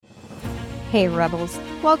Hey Rebels,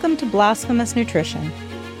 welcome to Blasphemous Nutrition.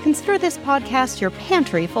 Consider this podcast your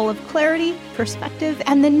pantry full of clarity, perspective,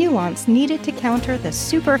 and the nuance needed to counter the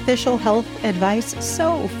superficial health advice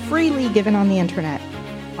so freely given on the internet.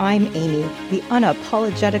 I'm Amy, the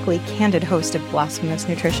unapologetically candid host of Blasphemous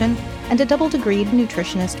Nutrition and a double-degreed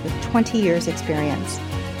nutritionist with 20 years experience.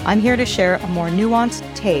 I'm here to share a more nuanced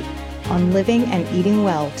take on living and eating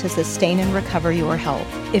well to sustain and recover your health.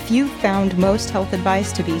 If you found most health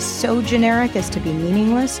advice to be so generic as to be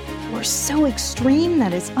meaningless, or so extreme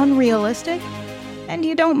that it's unrealistic, and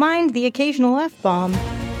you don't mind the occasional F-bomb,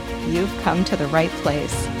 you've come to the right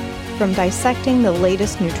place. From dissecting the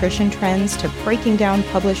latest nutrition trends to breaking down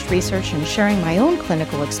published research and sharing my own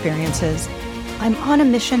clinical experiences, I'm on a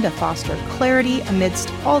mission to foster clarity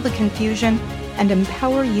amidst all the confusion and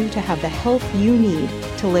empower you to have the health you need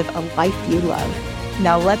to live a life you love.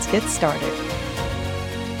 Now let's get started.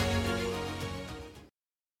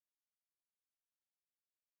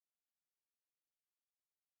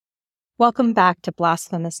 Welcome back to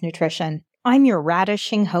Blasphemous Nutrition. I'm your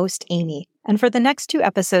radishing host, Amy, and for the next 2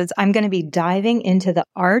 episodes, I'm going to be diving into the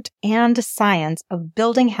art and science of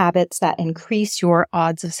building habits that increase your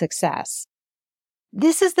odds of success.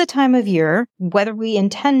 This is the time of year, whether we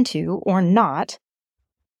intend to or not,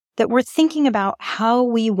 that we're thinking about how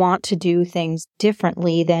we want to do things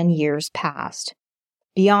differently than years past.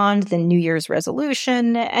 Beyond the New Year's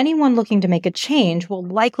resolution, anyone looking to make a change will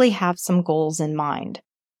likely have some goals in mind.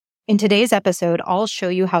 In today's episode, I'll show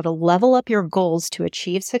you how to level up your goals to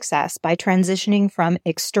achieve success by transitioning from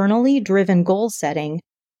externally driven goal setting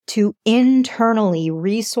to internally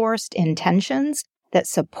resourced intentions that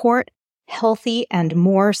support healthy and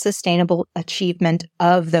more sustainable achievement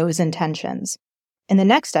of those intentions. In the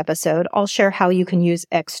next episode, I'll share how you can use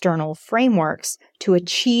external frameworks to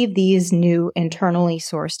achieve these new internally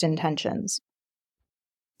sourced intentions.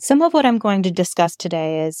 Some of what I'm going to discuss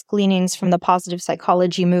today is gleanings from the positive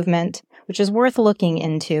psychology movement, which is worth looking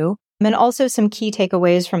into, and also some key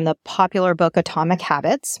takeaways from the popular book Atomic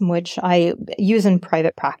Habits, which I use in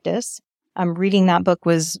private practice. Reading that book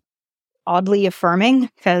was oddly affirming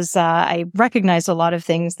because I recognized a lot of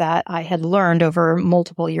things that I had learned over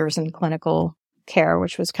multiple years in clinical care,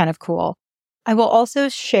 which was kind of cool. I will also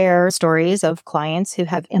share stories of clients who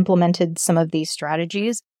have implemented some of these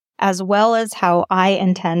strategies, as well as how I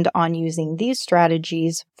intend on using these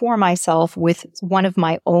strategies for myself with one of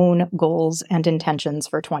my own goals and intentions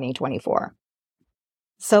for 2024.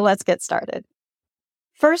 So let's get started.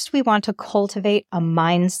 First, we want to cultivate a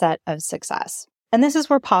mindset of success. And this is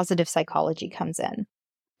where positive psychology comes in.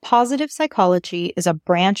 Positive psychology is a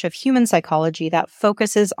branch of human psychology that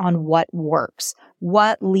focuses on what works,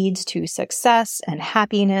 what leads to success and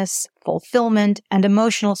happiness, fulfillment, and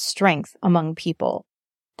emotional strength among people.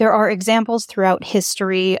 There are examples throughout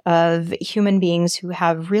history of human beings who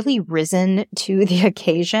have really risen to the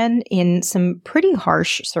occasion in some pretty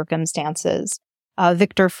harsh circumstances.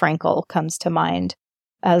 Viktor Frankl comes to mind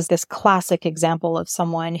as this classic example of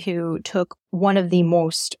someone who took one of the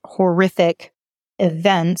most horrific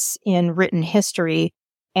events in written history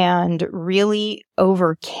and really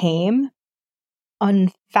overcame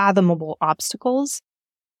unfathomable obstacles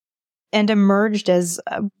and emerged as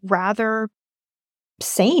a rather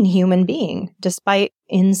sane human being, despite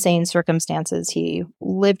insane circumstances he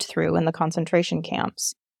lived through in the concentration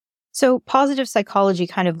camps. So positive psychology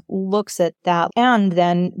kind of looks at that and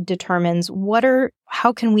then determines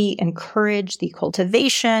how can we encourage the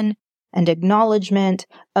cultivation and acknowledgement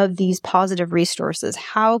of these positive resources?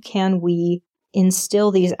 How can we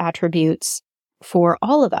instill these attributes for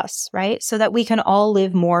all of us, right? So that we can all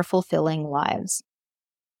live more fulfilling lives.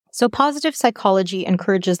 So positive psychology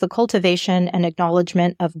encourages the cultivation and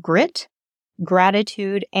acknowledgement of grit,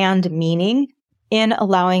 gratitude, and meaning in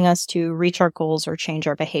allowing us to reach our goals or change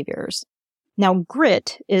our behaviors. Now,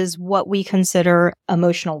 grit is what we consider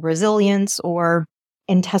emotional resilience or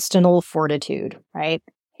intestinal fortitude, right?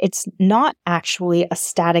 It's not actually a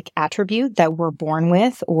static attribute that we're born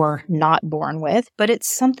with or not born with, but it's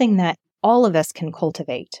something that all of us can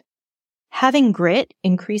cultivate. Having grit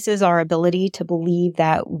increases our ability to believe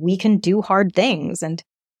that we can do hard things and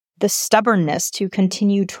the stubbornness to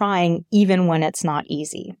continue trying even when it's not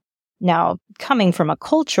easy. Now, coming from a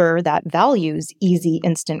culture that values easy,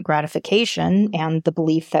 instant gratification and the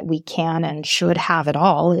belief that we can and should have it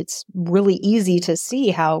all, it's really easy to see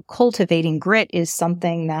how cultivating grit is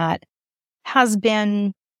something that has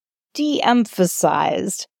been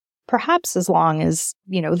de-emphasized, perhaps as long as,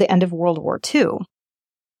 the end of World War II.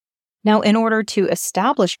 Now, in order to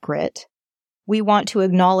establish grit, we want to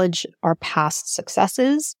acknowledge our past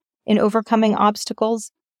successes in overcoming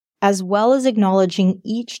obstacles as well as acknowledging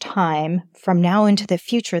each time from now into the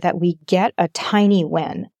future that we get a tiny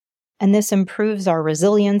win. And this improves our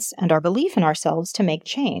resilience and our belief in ourselves to make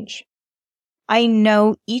change. I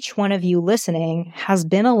know each one of you listening has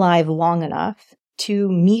been alive long enough to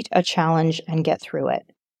meet a challenge and get through it.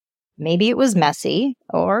 Maybe it was messy,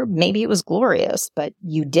 or maybe it was glorious, but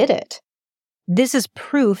you did it. This is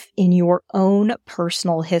proof in your own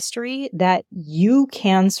personal history that you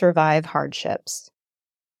can survive hardships.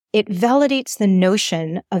 It validates the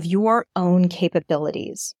notion of your own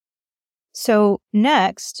capabilities. So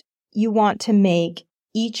next, you want to make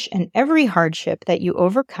each and every hardship that you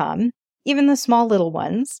overcome, even the small little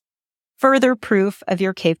ones, further proof of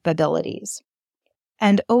your capabilities.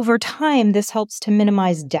 And over time, this helps to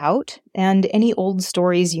minimize doubt and any old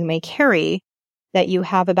stories you may carry that you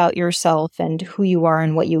have about yourself and who you are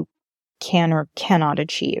and what you can or cannot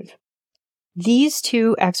achieve. These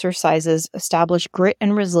two exercises establish grit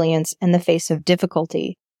and resilience in the face of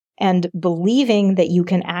difficulty, and believing that you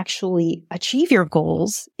can actually achieve your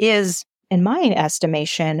goals is, in my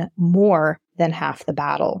estimation, more than half the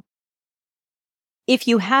battle. If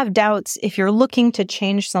you have doubts, if you're looking to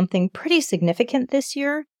change something pretty significant this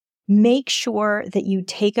year, make sure that you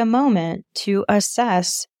take a moment to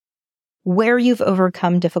assess where you've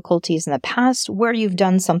overcome difficulties in the past, where you've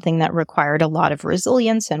done something that required a lot of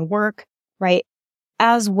resilience and work, right?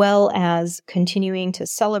 As well as continuing to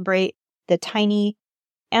celebrate the tiny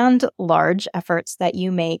and large efforts that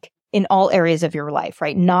you make in all areas of your life,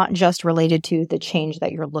 right? Not just related to the change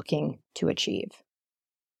that you're looking to achieve.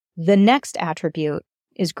 The next attribute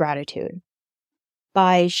is gratitude.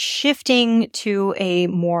 By shifting to a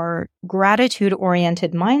more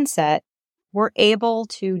gratitude-oriented mindset, we're able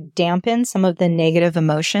to dampen some of the negative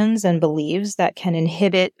emotions and beliefs that can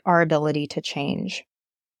inhibit our ability to change.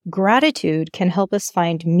 Gratitude can help us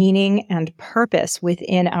find meaning and purpose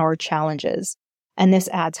within our challenges, and this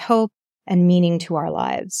adds hope and meaning to our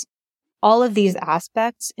lives. All of these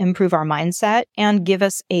aspects improve our mindset and give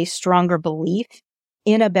us a stronger belief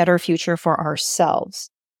in a better future for ourselves,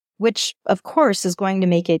 which, of course, is going to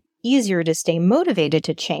make it easier to stay motivated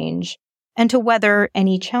to change and to weather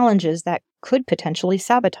any challenges that could potentially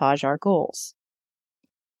sabotage our goals.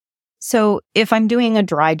 So if I'm doing a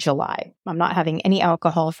dry July, I'm not having any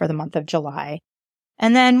alcohol for the month of July,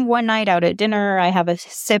 and then one night out at dinner, I have a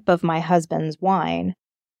sip of my husband's wine,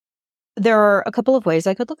 there are a couple of ways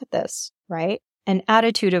I could look at this, right? An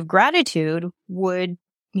attitude of gratitude would,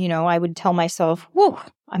 I would tell myself, whoa,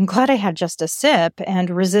 I'm glad I had just a sip and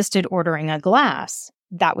resisted ordering a glass.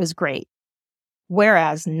 That was great.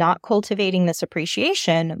 Whereas not cultivating this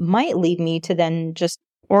appreciation might lead me to then just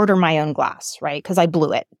order my own glass, right? Because I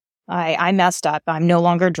blew it. I messed up. I'm no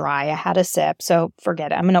longer dry. I had a sip, so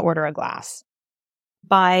forget it. I'm going to order a glass.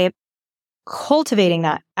 By cultivating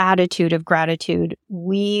that attitude of gratitude,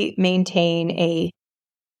 we maintain a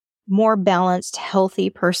more balanced, healthy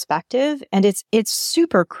perspective. And it's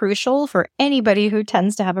super crucial for anybody who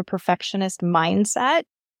tends to have a perfectionist mindset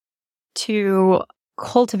to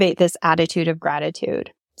cultivate this attitude of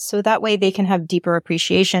gratitude. So that way they can have deeper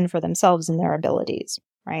appreciation for themselves and their abilities,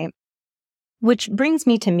 right? Which brings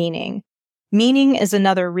me to meaning. Meaning is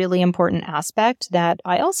another really important aspect that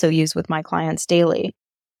I also use with my clients daily.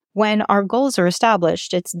 When our goals are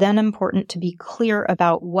established, it's then important to be clear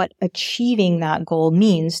about what achieving that goal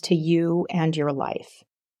means to you and your life.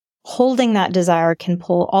 Holding that desire can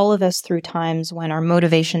pull all of us through times when our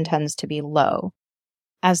motivation tends to be low.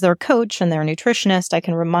 As their coach and their nutritionist, I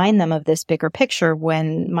can remind them of this bigger picture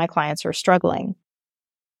when my clients are struggling.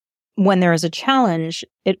 When there is a challenge,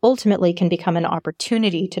 it ultimately can become an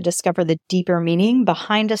opportunity to discover the deeper meaning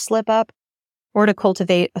behind a slip-up or to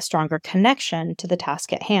cultivate a stronger connection to the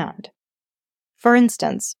task at hand. For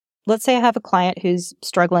instance, let's say I have a client who's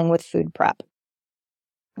struggling with food prep.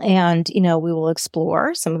 And, we will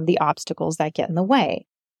explore some of the obstacles that get in the way.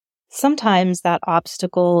 Sometimes that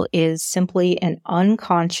obstacle is simply an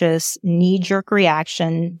unconscious knee-jerk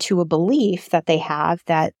reaction to a belief that they have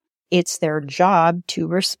that it's their job to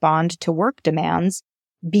respond to work demands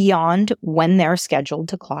beyond when they're scheduled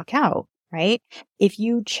to clock out, right? If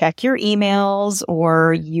you check your emails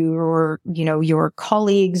or your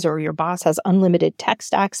colleagues or your boss has unlimited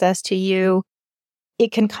text access to you,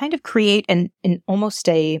 it can kind of create an almost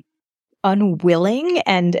a unwilling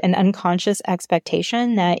and an unconscious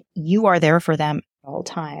expectation that you are there for them at all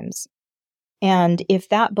times. And if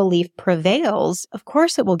that belief prevails, of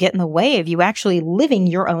course, it will get in the way of you actually living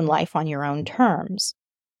your own life on your own terms.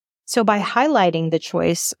 So by highlighting the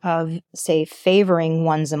choice of, say, favoring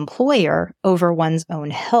one's employer over one's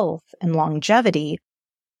own health and longevity,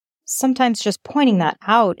 sometimes just pointing that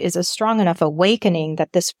out is a strong enough awakening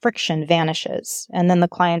that this friction vanishes. And then the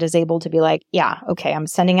client is able to be like, yeah, okay, I'm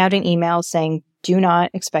sending out an email saying, do not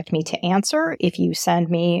expect me to answer. If you send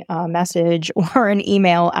me a message or an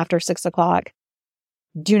email after 6 o'clock,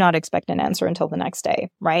 do not expect an answer until the next day,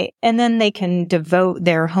 right? And then they can devote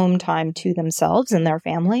their home time to themselves and their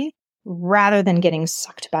family rather than getting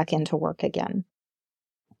sucked back into work again.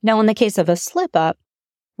 Now, in the case of a slip up,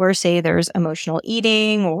 where say there's emotional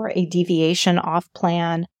eating or a deviation off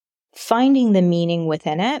plan, finding the meaning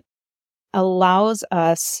within it allows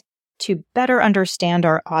us to better understand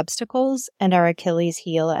our obstacles and our Achilles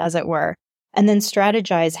heel, as it were, and then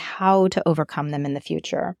strategize how to overcome them in the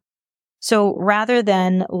future. So rather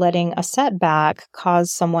than letting a setback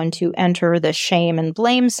cause someone to enter the shame and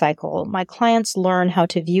blame cycle, my clients learn how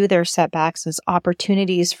to view their setbacks as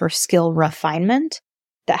opportunities for skill refinement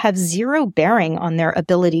that have zero bearing on their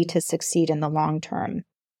ability to succeed in the long term.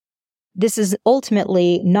 This is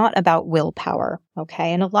ultimately not about willpower,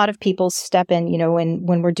 okay? And a lot of people step in,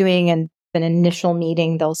 when we're doing an initial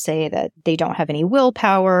meeting, they'll say that they don't have any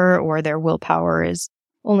willpower or their willpower is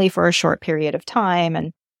only for a short period of time.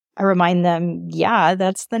 And I remind them, yeah,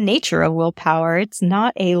 that's the nature of willpower. It's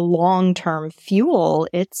not a long-term fuel.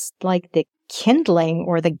 It's like the kindling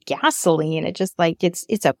or the gasoline. It just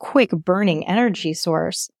it's a quick burning energy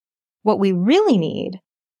source. What we really need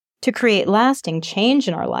to create lasting change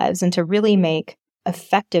in our lives and to really make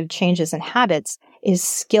effective changes in habits is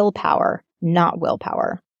skill power, not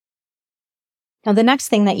willpower. Now, the next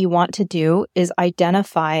thing that you want to do is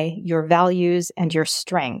identify your values and your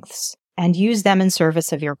strengths and use them in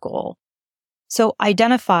service of your goal. So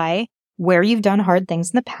identify where you've done hard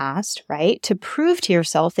things in the past, right? To prove to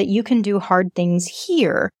yourself that you can do hard things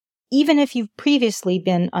here, even if you've previously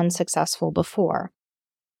been unsuccessful before.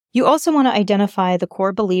 You also want to identify the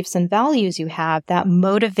core beliefs and values you have that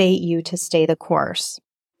motivate you to stay the course.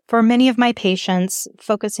 For many of my patients,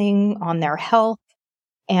 focusing on their health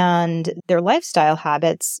and their lifestyle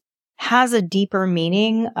habits has a deeper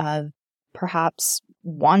meaning of perhaps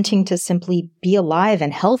wanting to simply be alive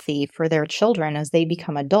and healthy for their children as they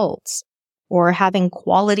become adults, or having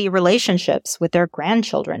quality relationships with their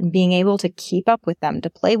grandchildren, being able to keep up with them, to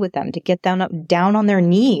play with them, to get down on their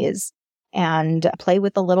knees and play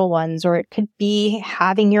with the little ones. Or it could be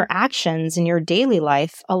having your actions in your daily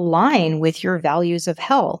life align with your values of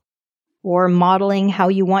health, or modeling how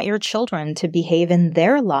you want your children to behave in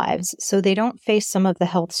their lives so they don't face some of the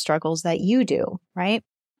health struggles that you do, right?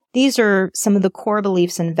 These are some of the core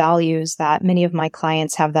beliefs and values that many of my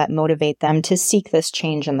clients have that motivate them to seek this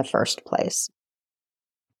change in the first place.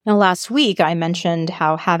 Now, last week, I mentioned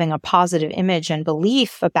how having a positive image and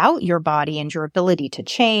belief about your body and your ability to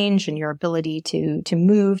change and your ability to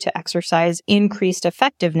move, to exercise, increased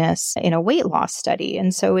effectiveness in a weight loss study.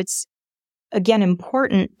 And so it's, again,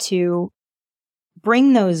 important to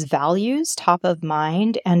bring those values top of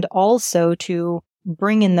mind and also to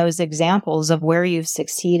bring in those examples of where you've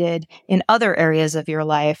succeeded in other areas of your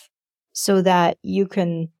life so that you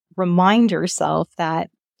can remind yourself that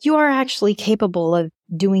you are actually capable of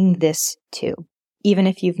doing this too, even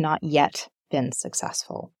if you've not yet been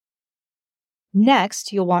successful.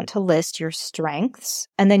 Next, you'll want to list your strengths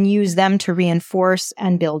and then use them to reinforce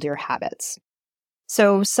and build your habits.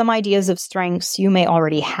 So some ideas of strengths you may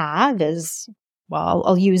already have is, well,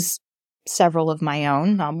 I'll use several of my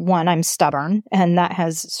own. One, I'm stubborn, and that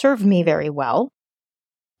has served me very well.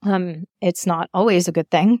 It's not always a good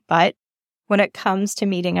thing, but when it comes to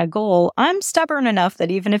meeting a goal, I'm stubborn enough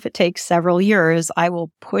that even if it takes several years, I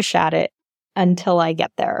will push at it until I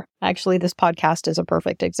get there. Actually, this podcast is a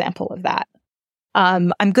perfect example of that.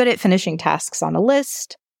 I'm good at finishing tasks on a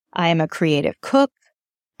list. I am a creative cook.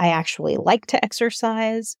 I actually like to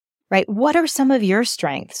exercise, right? What are some of your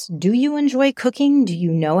strengths? Do you enjoy cooking? Do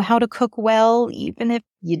you know how to cook well, even if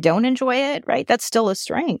you don't enjoy it, right? That's still a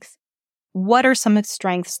strength. What are some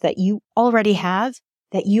strengths that you already have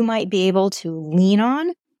that you might be able to lean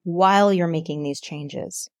on while you're making these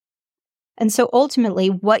changes? And so ultimately,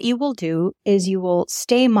 what you will do is you will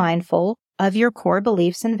stay mindful of your core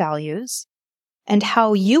beliefs and values and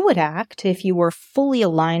how you would act if you were fully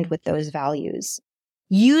aligned with those values,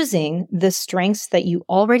 using the strengths that you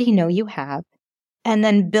already know you have, and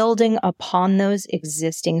then building upon those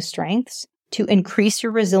existing strengths to increase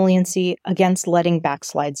your resiliency against letting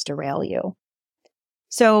backslides derail you.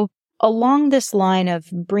 So along this line of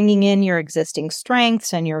bringing in your existing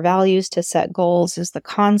strengths and your values to set goals is the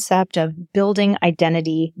concept of building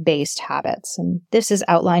identity-based habits. And this is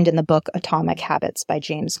outlined in the book Atomic Habits by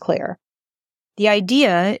James Clear. The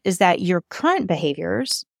idea is that your current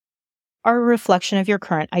behaviors are a reflection of your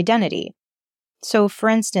current identity. So for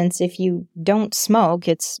instance, if you don't smoke,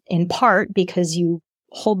 it's in part because you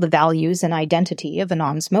hold the values and identity of a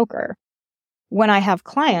non-smoker. When I have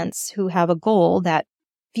clients who have a goal that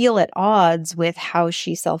feel at odds with how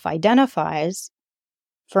she self-identifies,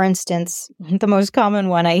 for instance, the most common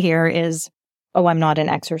one I hear is, oh, I'm not an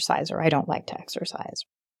exerciser. I don't like to exercise.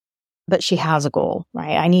 But she has a goal,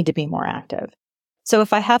 right? I need to be more active. So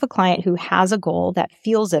if I have a client who has a goal that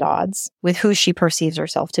feels at odds with who she perceives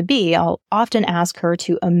herself to be, I'll often ask her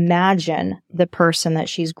to imagine the person that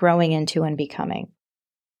she's growing into and becoming.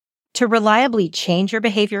 To reliably change your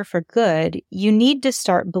behavior for good, you need to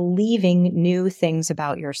start believing new things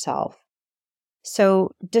about yourself.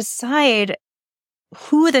 So decide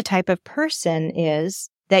who the type of person is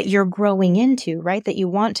that you're growing into, right? That you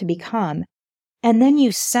want to become. And then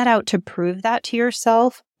you set out to prove that to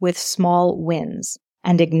yourself with small wins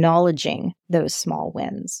and acknowledging those small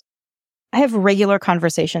wins. I have regular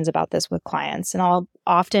conversations about this with clients, and I'll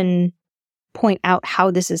often point out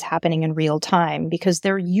how this is happening in real time because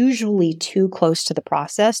they're usually too close to the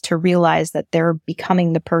process to realize that they're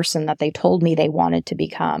becoming the person that they told me they wanted to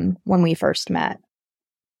become when we first met.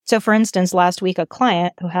 So for instance, last week, a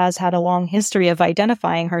client who has had a long history of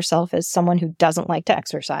identifying herself as someone who doesn't like to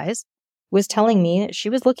exercise was telling me that she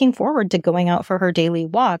was looking forward to going out for her daily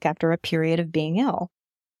walk after a period of being ill.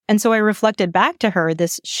 And so I reflected back to her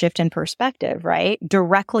this shift in perspective, right?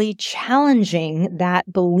 Directly challenging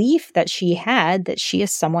that belief that she had that she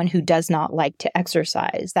is someone who does not like to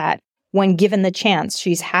exercise, that when given the chance,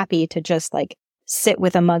 she's happy to just sit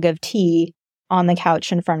with a mug of tea on the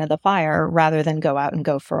couch in front of the fire rather than go out and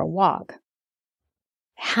go for a walk.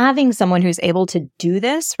 Having someone who's able to do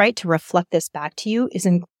this, right, to reflect this back to you is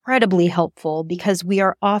incredibly helpful because we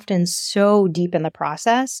are often so deep in the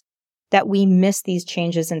process that we miss these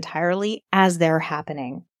changes entirely as they're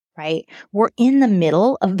happening, right? We're in the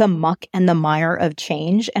middle of the muck and the mire of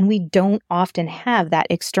change, and we don't often have that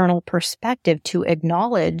external perspective to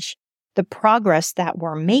acknowledge the progress that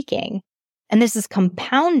we're making. And this is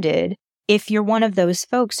compounded if you're one of those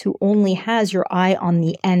folks who only has your eye on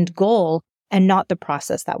the end goal and not the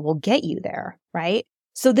process that will get you there, right?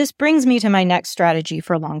 So this brings me to my next strategy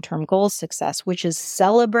for long-term goal success, which is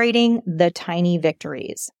celebrating the tiny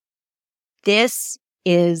victories. This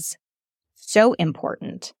is so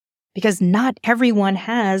important because not everyone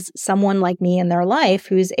has someone like me in their life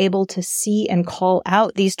who's able to see and call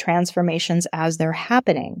out these transformations as they're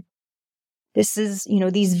happening. This is,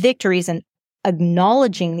 these victories and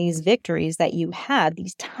acknowledging these victories that you had,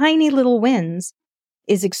 these tiny little wins,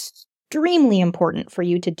 is extremely important for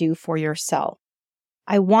you to do for yourself.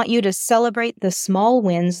 I want you to celebrate the small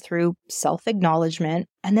wins through self-acknowledgement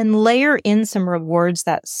and then layer in some rewards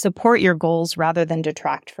that support your goals rather than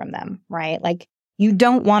detract from them, right? You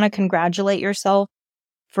don't want to congratulate yourself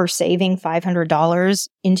for saving $500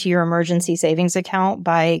 into your emergency savings account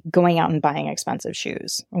by going out and buying expensive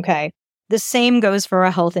shoes, okay? The same goes for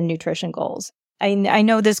our health and nutrition goals. I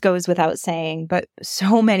know this goes without saying, but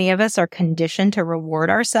so many of us are conditioned to reward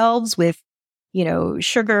ourselves with,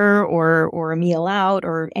 sugar or a meal out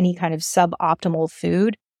or any kind of suboptimal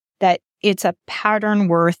food that it's a pattern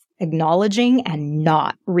worth acknowledging and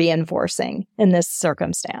not reinforcing in this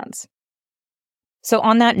circumstance. So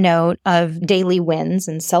on that note of daily wins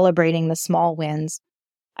and celebrating the small wins,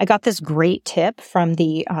 I got this great tip from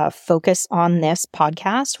the Focus on This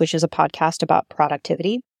podcast, which is a podcast about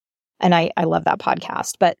productivity. And I love that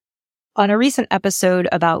podcast. But on a recent episode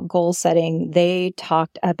about goal setting, they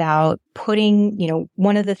talked about putting,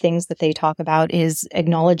 one of the things that they talk about is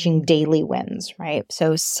acknowledging daily wins, right?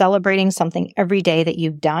 So celebrating something every day that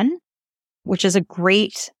you've done, which is a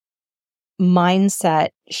great mindset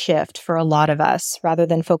shift for a lot of us rather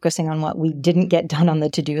than focusing on what we didn't get done on the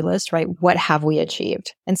to-do list, right? What have we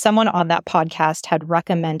achieved? And someone on that podcast had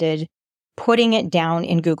recommended putting it down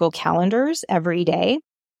in Google Calendars every day.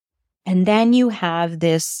 And then you have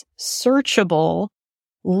this searchable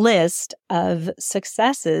list of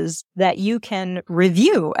successes that you can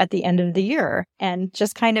review at the end of the year and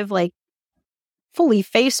just kind of fully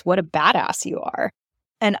face what a badass you are.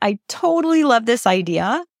 And I totally love this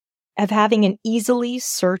idea of having an easily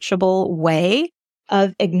searchable way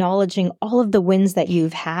of acknowledging all of the wins that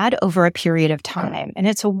you've had over a period of time. And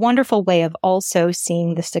it's a wonderful way of also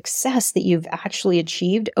seeing the success that you've actually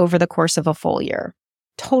achieved over the course of a full year.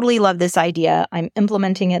 Totally love this idea. I'm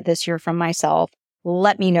implementing it this year from myself.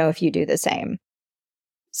 Let me know if you do the same.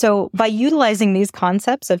 So by utilizing these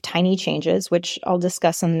concepts of tiny changes, which I'll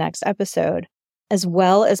discuss in the next episode, as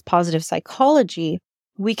well as positive psychology,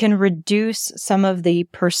 we can reduce some of the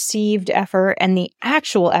perceived effort and the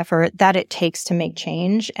actual effort that it takes to make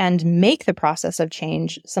change and make the process of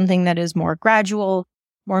change something that is more gradual,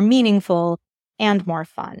 more meaningful, and more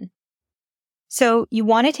fun. So you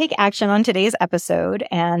want to take action on today's episode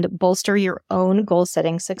and bolster your own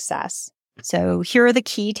goal-setting success. So here are the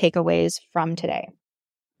key takeaways from today.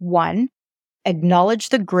 1, acknowledge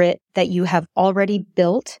the grit that you have already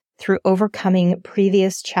built through overcoming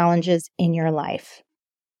previous challenges in your life.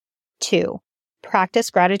 2, practice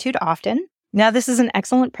gratitude often. Now, this is an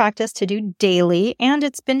excellent practice to do daily, and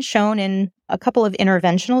it's been shown in a couple of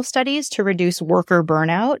interventional studies to reduce worker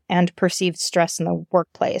burnout and perceived stress in the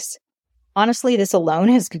workplace. Honestly, this alone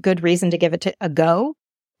is a good reason to give it a go,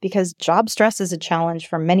 because job stress is a challenge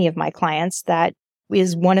for many of my clients that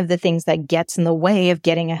is one of the things that gets in the way of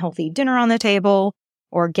getting a healthy dinner on the table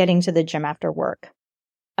or getting to the gym after work.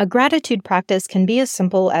 A gratitude practice can be as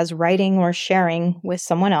simple as writing or sharing with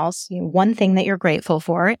someone else one thing that you're grateful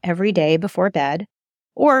for every day before bed,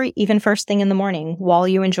 or even first thing in the morning while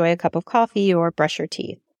you enjoy a cup of coffee or brush your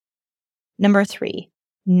teeth. 3,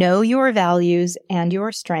 know your values and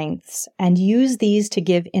your strengths and use these to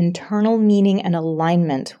give internal meaning and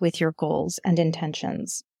alignment with your goals and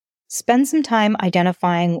intentions. Spend some time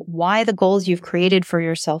identifying why the goals you've created for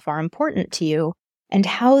yourself are important to you and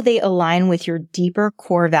how they align with your deeper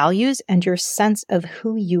core values and your sense of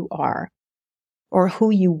who you are or who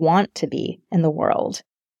you want to be in the world.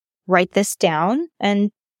 Write this down,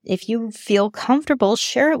 and if you feel comfortable,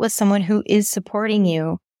 share it with someone who is supporting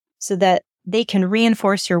you so that they can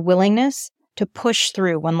reinforce your willingness to push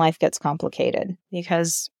through when life gets complicated,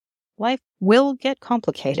 because life will get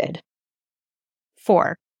complicated.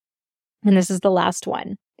 4, and this is the last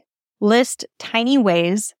one, list tiny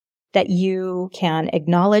ways that you can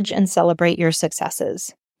acknowledge and celebrate your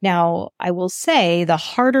successes. Now, I will say the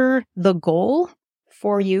harder the goal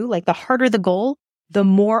for you, like the harder the goal, the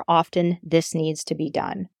more often this needs to be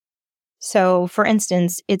done. So, for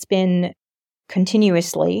instance, it's been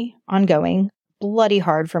continuously ongoing, bloody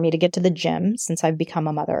hard for me to get to the gym since I've become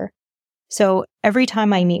a mother. So every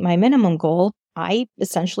time I meet my minimum goal, I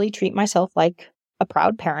essentially treat myself like a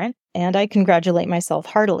proud parent and I congratulate myself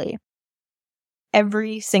heartily.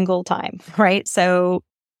 Every single time, right? So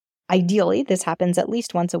ideally, this happens at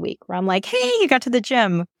least once a week where I'm like, hey, you got to the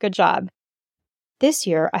gym. Good job. This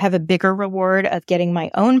year, I have a bigger reward of getting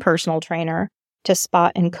my own personal trainer to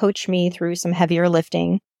spot and coach me through some heavier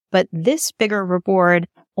lifting. But this bigger reward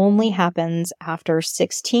only happens after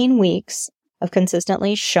 16 weeks of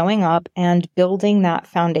consistently showing up and building that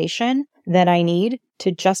foundation that I need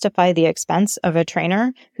to justify the expense of a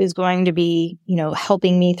trainer who's going to be,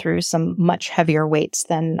 helping me through some much heavier weights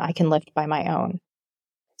than I can lift by my own.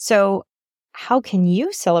 So how can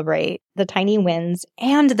you celebrate the tiny wins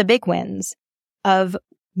and the big wins of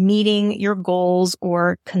meeting your goals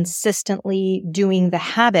or consistently doing the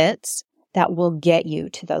habits that will get you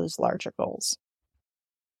to those larger goals?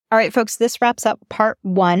 All right, folks, this wraps up part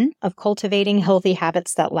 1 of Cultivating Healthy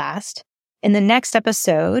Habits That Last. In the next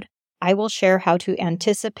episode, I will share how to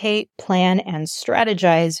anticipate, plan, and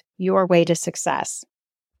strategize your way to success.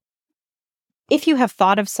 If you have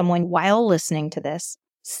thought of someone while listening to this,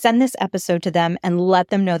 send this episode to them and let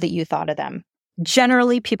them know that you thought of them.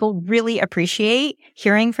 Generally, people really appreciate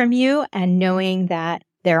hearing from you and knowing that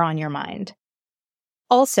they're on your mind.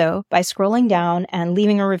 Also, by scrolling down and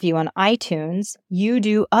leaving a review on iTunes, you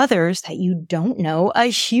do others that you don't know a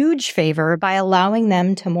huge favor by allowing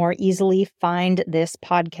them to more easily find this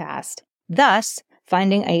podcast, thus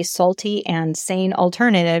finding a salty and sane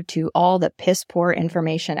alternative to all the piss-poor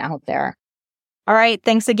information out there. All right,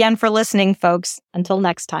 thanks again for listening, folks. Until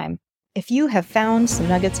next time. If you have found some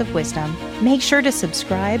nuggets of wisdom, make sure to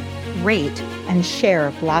subscribe, rate, and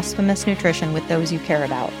share Blasphemous Nutrition with those you care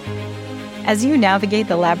about. As you navigate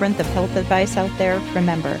the labyrinth of health advice out there,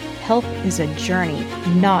 remember, health is a journey,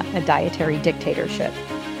 not a dietary dictatorship.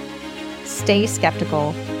 Stay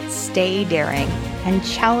skeptical, stay daring, and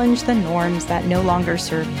challenge the norms that no longer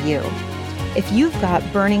serve you. If you've got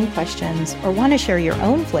burning questions or want to share your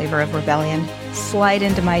own flavor of rebellion, slide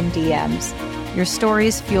into my DMs. Your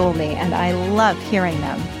stories fuel me, and I love hearing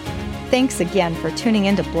them. Thanks again for tuning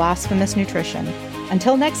into Blasphemous Nutrition.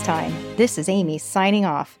 Until next time, this is Amy signing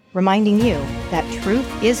off, reminding you that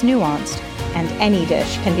truth is nuanced and any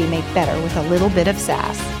dish can be made better with a little bit of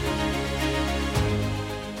sass.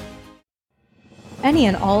 Any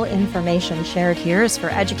and all information shared here is for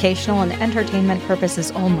educational and entertainment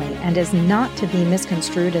purposes only and is not to be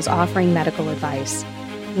misconstrued as offering medical advice.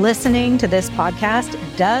 Listening to this podcast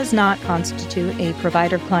does not constitute a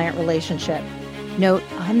provider-client relationship. Note,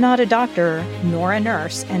 I'm not a doctor nor a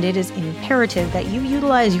nurse, and it is imperative that you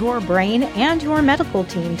utilize your brain and your medical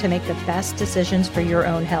team to make the best decisions for your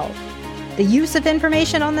own health. The use of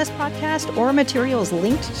information on this podcast or materials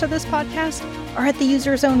linked to this podcast are at the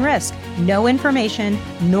user's own risk. No information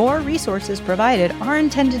nor resources provided are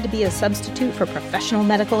intended to be a substitute for professional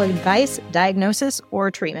medical advice, diagnosis, or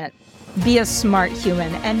treatment. Be a smart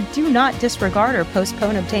human and do not disregard or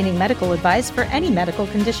postpone obtaining medical advice for any medical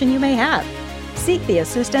condition you may have. Seek the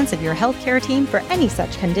assistance of your healthcare team for any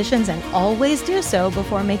such conditions and always do so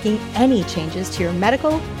before making any changes to your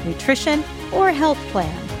medical, nutrition, or health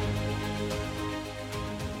plan.